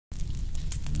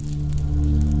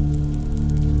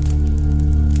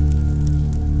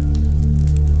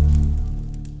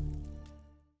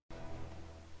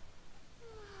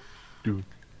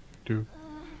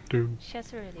She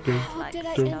has a really weird, like, did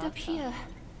I end up here?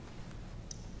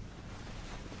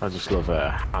 I just love her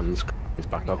hands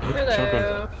back up.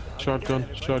 Hello. Shotgun,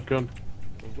 shotgun, shotgun.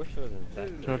 I wish I was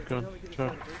in Shotgun,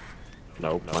 shotgun.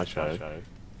 No, my show.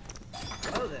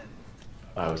 Oh then.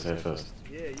 I was here first.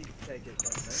 Yeah, you can take it.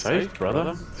 Safe,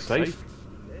 brother. Safe.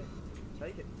 Yeah,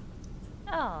 take it.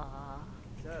 Aww.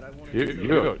 Dad, I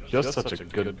wanted You're such a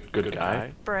good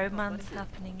guy. Bromance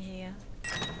happening here.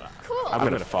 Cool. I'm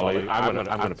gonna follow you. I'm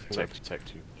gonna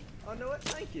protect you. Oh no, what?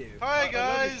 Thank you. Hi I love this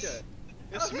guys. shirt.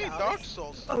 It's Oh, me, hey, Dark Alex.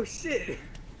 Souls. Oh shit.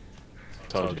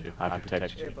 Told you, I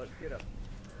protect Yeah, you. but get up.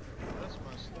 That's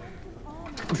my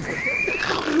stuff.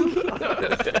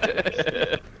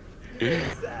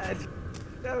 Sad.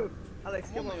 No, Alex,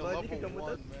 I'm come on, only a bud. You can level come with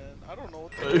us. 1, man. I don't know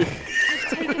what the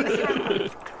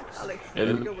Alex, you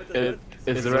can go with us.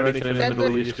 Is there anything in the middle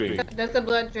of your screen? There's a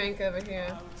blood drink over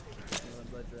here.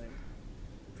 Blood drain.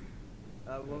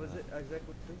 What was it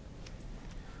exactly?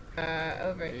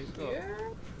 Over Who's got- here?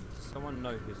 Does someone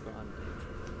know who's got Andy?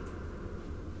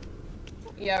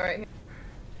 Yeah, right here.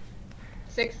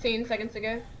 16 seconds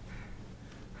ago.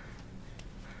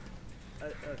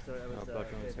 Sorry, I was Blood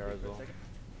drunk's here for as a well. second.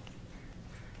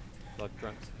 Blood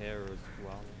drunk's here as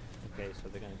well. Okay, so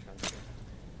they're gonna transfer.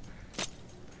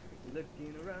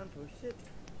 Looking around for shit.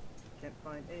 Can't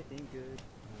find anything good.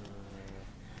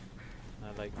 I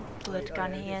like. Blood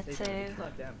gun here God too.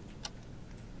 damn.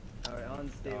 Alright, on,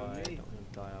 stay I with me. don't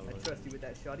want to die I alone. trust you with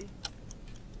that shotty.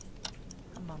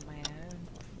 I'm on my own.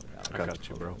 I got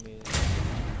you, bro.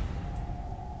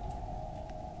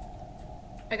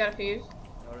 I got a fuse.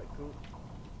 Alright, cool.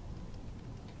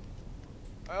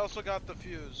 I also got the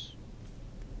fuse.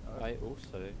 I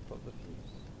also got the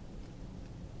fuse.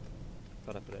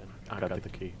 Gotta put it in. I got the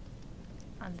key.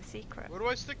 And the secret. Where do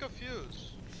I stick a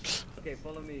fuse? Okay,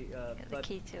 follow me. Get the bud,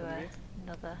 key to follow me.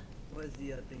 another. What is the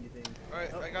thingy thing?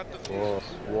 Alright, I got the Whoa,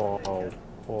 fuse. whoa,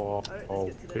 whoa, Alright, whoa.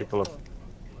 let's get to the People next are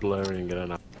floor. blurring in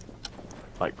and out.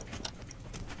 Like.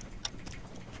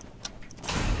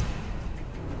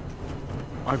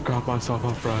 I've got myself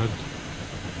a friend.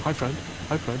 Hi, friend.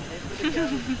 Hi, friend.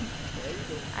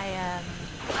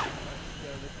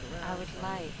 I would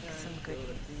like some good.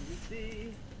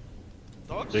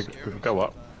 Dogs You scare can me go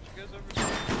up. sometimes. You guys ever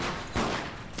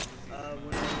When I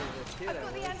was a kid, I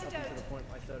was up to the point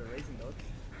I started raising dogs.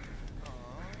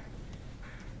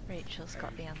 Rachel's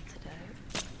got the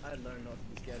antidote. I learned not to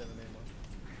be scared of them anymore.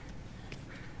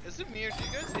 Is it me or do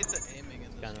you guys hate the aiming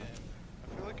in this Kinda. game?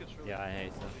 I feel like it's really Yeah, I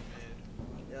hate poorly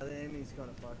it. Yeah, the aiming's kind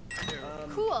of fucked. Here.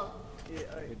 Cool. Yeah,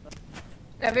 alright.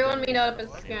 Everyone meet up at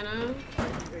scanner.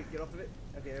 Wait, get off of it.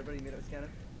 Okay, everybody meet up at scanner.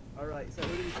 Alright, so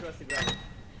who do we trust to grab it?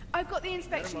 I've got the Never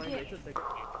inspection mind, kit. Rachel, take it.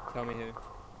 Tell me who.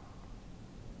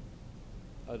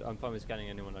 I'm fine with scanning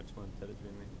anyone. I just want to tell it to be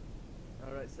me.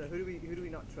 Alright, so who do we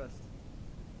not trust?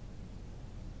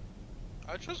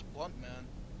 I trust Blunt, man.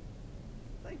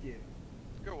 Thank you.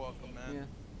 You're welcome, man. Yeah.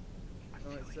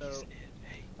 Alright, so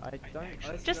I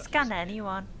don't. Just scan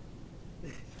anyone.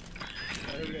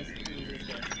 Everybody has to do this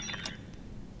guy.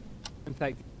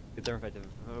 Infected. They're infected.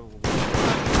 Oh.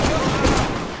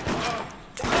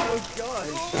 Oh god!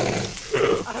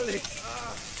 Alex!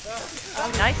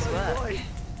 Nice my work. boy.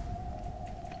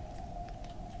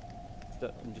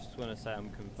 I'm just gonna say I'm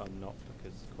confirmed not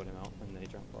because called him out and they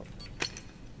drank blood.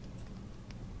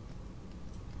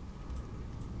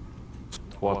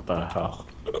 What the hell?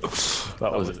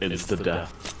 That was insta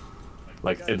death.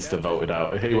 Like insta voted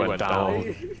out. He went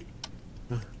down.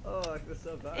 Oh, I feel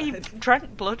so bad. He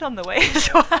drank blood on the way as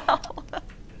well.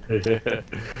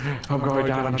 I'm going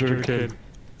down. I'm drinking.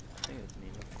 I think it's me.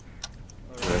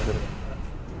 Alright,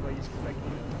 well, you suspect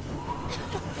me.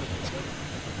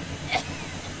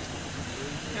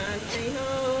 Country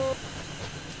home.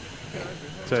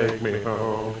 Take me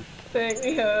home. Take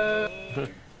me home.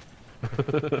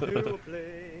 To a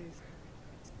place.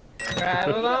 Drive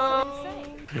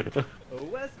along. Oh,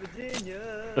 West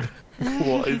Virginia.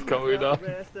 What is going on? The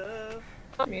rest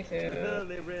of Me the too.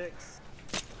 lyrics.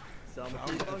 So I'm gonna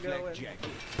keep on going. Does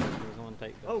someone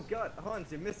take this? Oh god,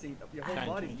 Hans, you're missing. Your whole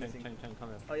body's missing. Come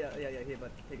here. Oh yeah, here,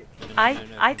 bud. Take it.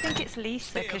 I think it's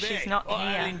Lisa because she's not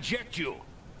here. inject you.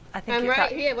 I think I'm it's right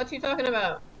that- here. What you talking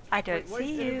about? I don't Wait, why is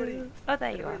see everybody- you. Oh,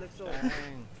 there you are. Everybody looks so-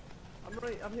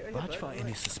 Dang. I'm here. Watch for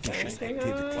any suspicious Anything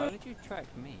activity. Why did you track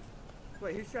me?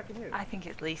 Wait, who's tracking who? I think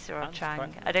it's Lisa or Hands Chang.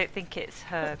 front. I don't think it's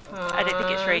her. I don't think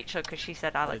it's Rachel because she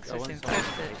said Alex I was want someone to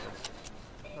infected. take this.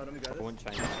 Hold on, we got I this. want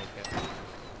Chang to take it.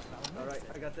 Alright,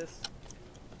 I got this.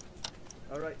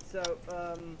 Alright, so,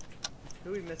 who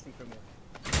are we missing from here?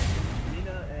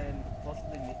 Nina and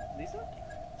possibly Lisa?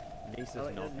 Lisa's Oh,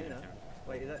 wait, not that's Nina. here.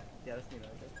 Wait, is that? Yeah, that's Nina,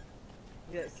 okay.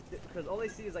 Yes, because all I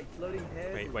see is like floating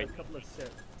hairs and Wait. a couple of ships.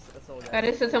 That's all. That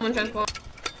is someone transform.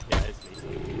 Yeah, it's Lisa.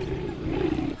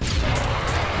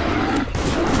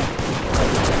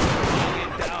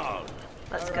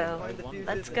 Let's Alright, go. find the fuses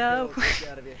Let's and go. get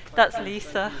out of here. Find That's the fuse,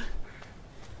 Lisa. find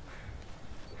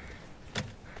the fuse.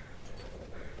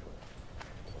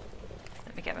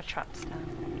 Let me get my traps down.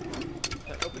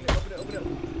 Open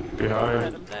it.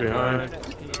 Behind.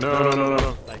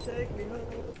 No. Take me home.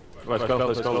 Let's go.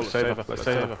 Let's save her. Let's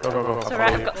save her. Go. It's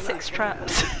alright, I've got 6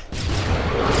 traps.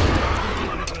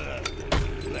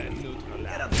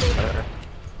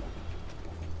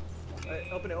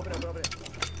 Alright, open it. Let's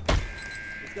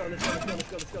go. Let's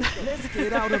Let's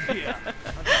get out of here. On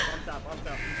top. Come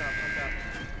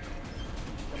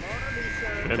on,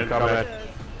 Lisa. Incoming. Yes.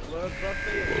 We're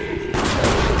buffet.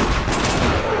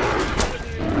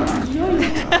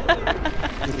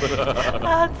 I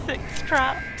had 6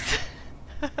 traps.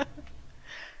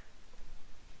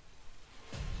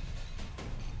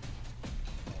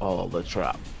 All the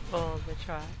trap. All the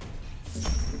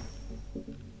traps.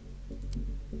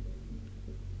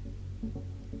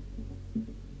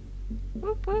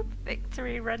 Whoop whoop,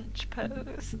 victory wrench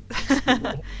pose.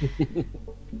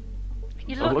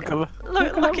 You look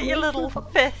at your little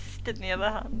fist in the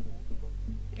other hand.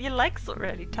 Your legs look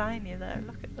really tiny though,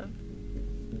 look at them.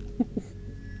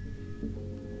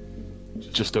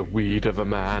 Just a weed of a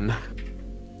man.